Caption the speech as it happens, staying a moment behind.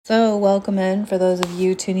So welcome in for those of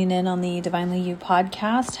you tuning in on the Divinely You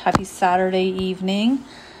podcast. Happy Saturday evening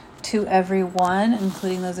to everyone,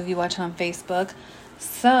 including those of you watching on Facebook.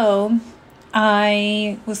 So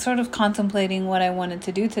I was sort of contemplating what I wanted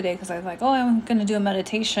to do today because I was like, I'm going to do a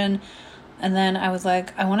meditation. And then I was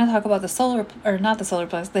like, I want to talk about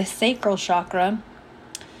the sacral chakra.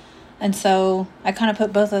 And so I kind of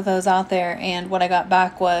put both of those out there, and what I got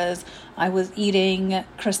back was I was eating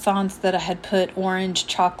croissants that I had put orange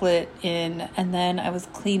chocolate in, and then I was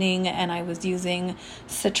cleaning and I was using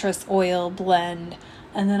citrus oil blend,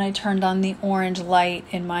 and then I turned on the orange light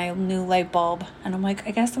in my new light bulb, and I'm like, I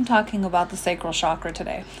guess I'm talking about the sacral chakra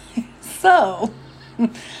today. So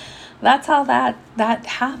that's how that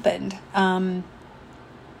happened.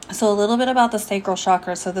 So a little bit about the sacral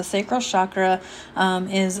chakra. So the sacral chakra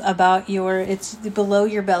is about it's below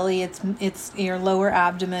your belly. It's your lower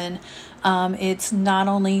abdomen. It's not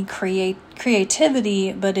only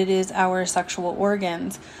creativity, but it is our sexual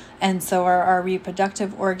organs. And so are our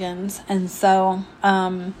reproductive organs. And so,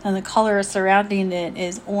 and the color surrounding it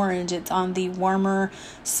is orange. It's on the warmer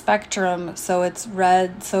spectrum. So it's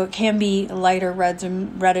red. So it can be lighter reds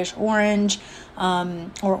and reddish orange,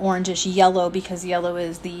 or orangish yellow, because yellow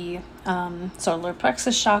is the solar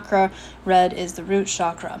plexus chakra. Red is the root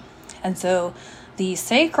chakra. And so the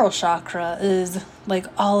sacral chakra is like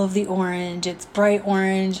all of the orange. It's bright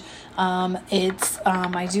orange.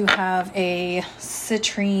 I do have a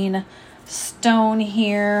citrine stone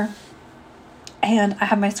here, and I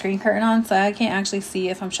have my screen curtain on, so I can't actually see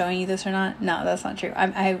if I'm showing you this or not. No, that's not true. I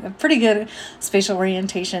have a pretty good spatial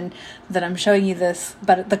orientation that I'm showing you this,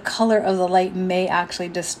 but the color of the light may actually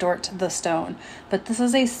distort the stone. But this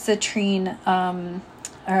is a citrine,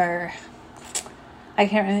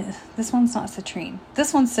 this one's not citrine.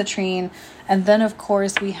 This one's citrine. And then of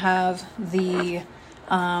course we have the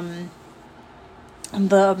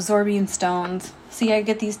absorbing stones. See, I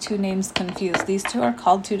get these two names confused. These two are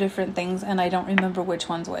called two different things, and I don't remember which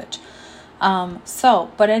one's which.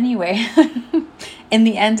 But anyway, in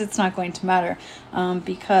the end, it's not going to matter,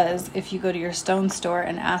 because if you go to your stone store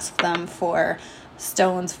and ask them for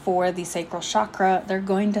stones for the sacral chakra, they're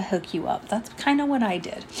going to hook you up. That's kind of what I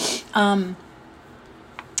did.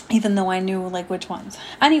 Even though I knew which ones.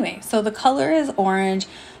 Anyway, so the color is orange.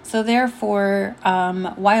 So therefore,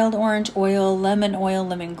 wild orange oil,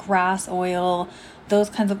 lemongrass oil, those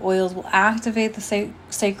kinds of oils will activate the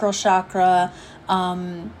sacral chakra.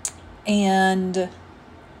 And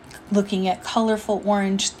looking at colorful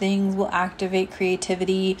orange things will activate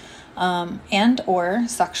creativity, and or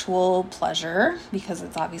sexual pleasure, because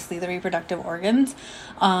it's obviously the reproductive organs.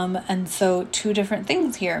 And so two different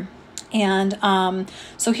things here. And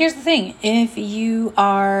so here's the thing. If you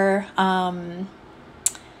are,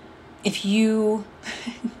 if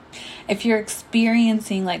you're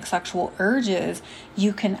experiencing sexual urges,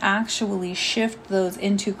 you can actually shift those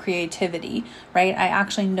into creativity, right? I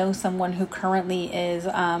actually know someone who currently is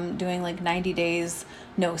doing 90 days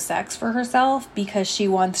no sex for herself because she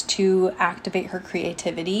wants to activate her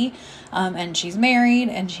creativity. And she's married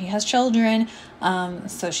and she has children.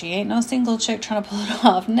 So she ain't no single chick trying to pull it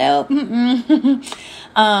off. Nope.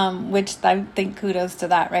 Which I think kudos to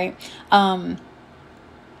that, right?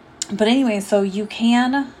 But anyway, so you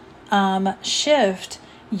can shift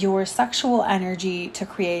your sexual energy to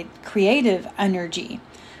create creative energy,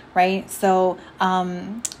 right? So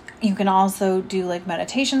you can also do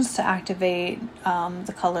meditations to activate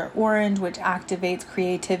the color orange, which activates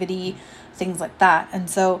creativity, things like that. And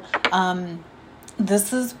so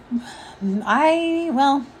this is, I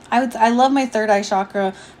love my third eye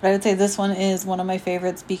chakra, but I would say this one is one of my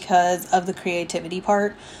favorites because of the creativity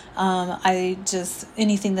part.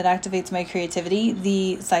 Anything that activates my creativity,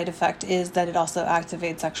 the side effect is that it also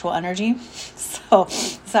activates sexual energy. So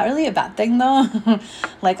it's not really a bad thing though.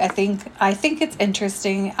 I think it's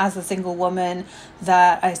interesting as a single woman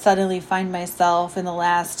that I suddenly find myself in the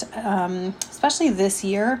last, especially this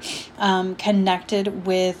year, connected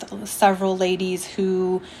with several ladies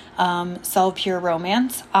who sell Pure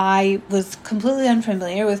Romance. I was completely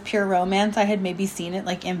unfamiliar with Pure Romance. I had maybe seen it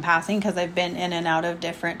in passing because I've been in and out of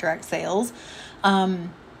different direct sales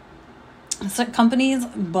companies,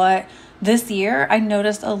 but this year I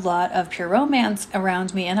noticed a lot of Pure Romance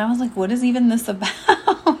around me, and I was like, what is even this about?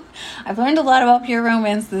 I've learned a lot about Pure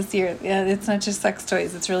Romance this year. Yeah, it's not just sex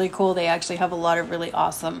toys. It's really cool. They actually have a lot of really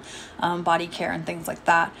awesome body care and things like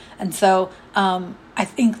that. And so I I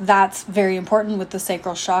think that's very important with the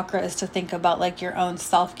sacral chakra, is to think about like your own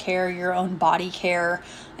self-care, your own body care,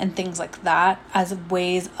 and things like that as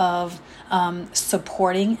ways of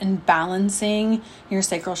supporting and balancing your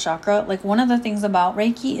sacral chakra. Like one of the things about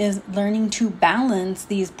Reiki is learning to balance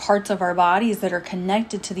these parts of our bodies that are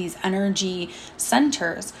connected to these energy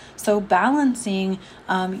centers. So balancing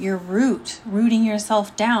your rooting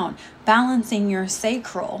yourself down, balancing your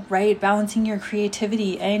sacral, right? Balancing your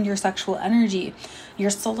creativity and your sexual energy, your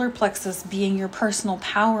solar plexus being your personal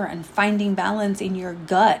power and finding balance in your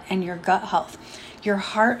gut and your gut health, your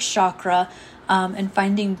heart chakra, and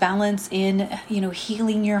finding balance in,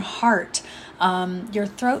 healing your heart, your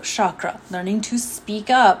throat chakra, learning to speak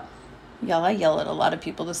up. I yell at a lot of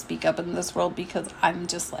people to speak up in this world because I'm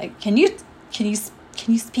just like, can you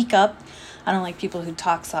speak up? I don't like people who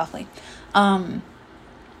talk softly. Our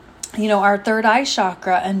third eye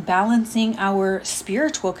chakra and balancing our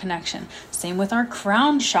spiritual connection. Same with our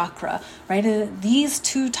crown chakra, right? These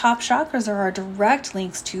two top chakras are our direct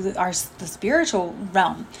links to the spiritual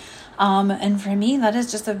realm. And for me, that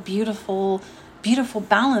is just a beautiful, beautiful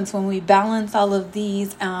balance. When we balance all of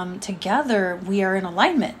these together, we are in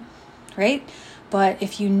alignment, right? But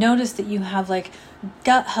if you notice that you have like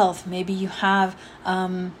gut health, maybe you have,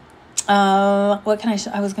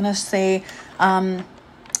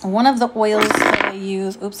 one of the oils that I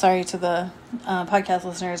use, to the podcast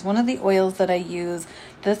listeners, one of the oils that I use,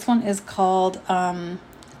 this one is called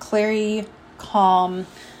Clary Calm.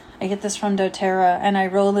 I get this from doTERRA, and I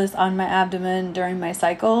roll this on my abdomen during my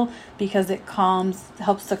cycle because it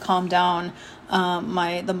helps to calm down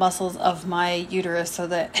the muscles of my uterus so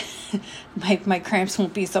that my cramps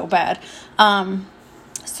won't be so bad.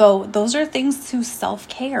 So those are things to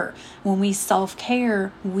self-care. When we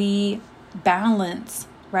self-care, we balance,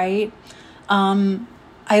 right? I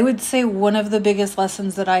would say one of the biggest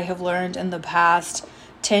lessons that I have learned in the past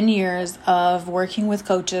 10 years of working with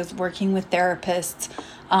coaches, working with therapists,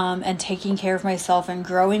 and taking care of myself and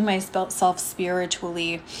growing myself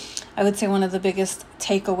spiritually, I would say one of the biggest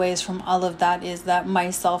takeaways from all of that is that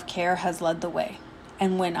my self-care has led the way.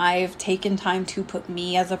 And when I've taken time to put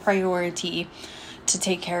me as a priority, to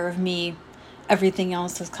take care of me, everything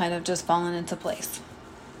else has kind of just fallen into place,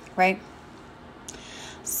 right?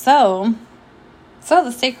 So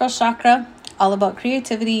the sacral chakra, all about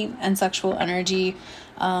creativity and sexual energy,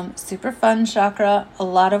 super fun chakra, a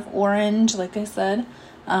lot of orange, like I said.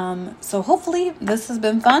 So hopefully this has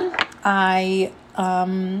been fun. I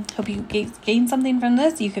hope you gain something from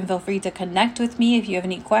this. You can feel free to connect with me if you have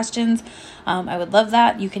any questions. I would love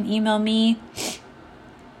that. You can email me,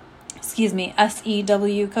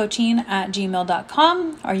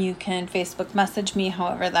 sewcoaching@gmail.com, or you can Facebook message me,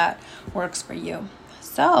 however that works for you.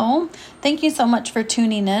 So thank you so much for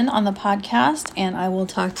tuning in on the podcast, and I will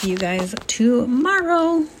talk to you guys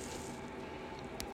tomorrow.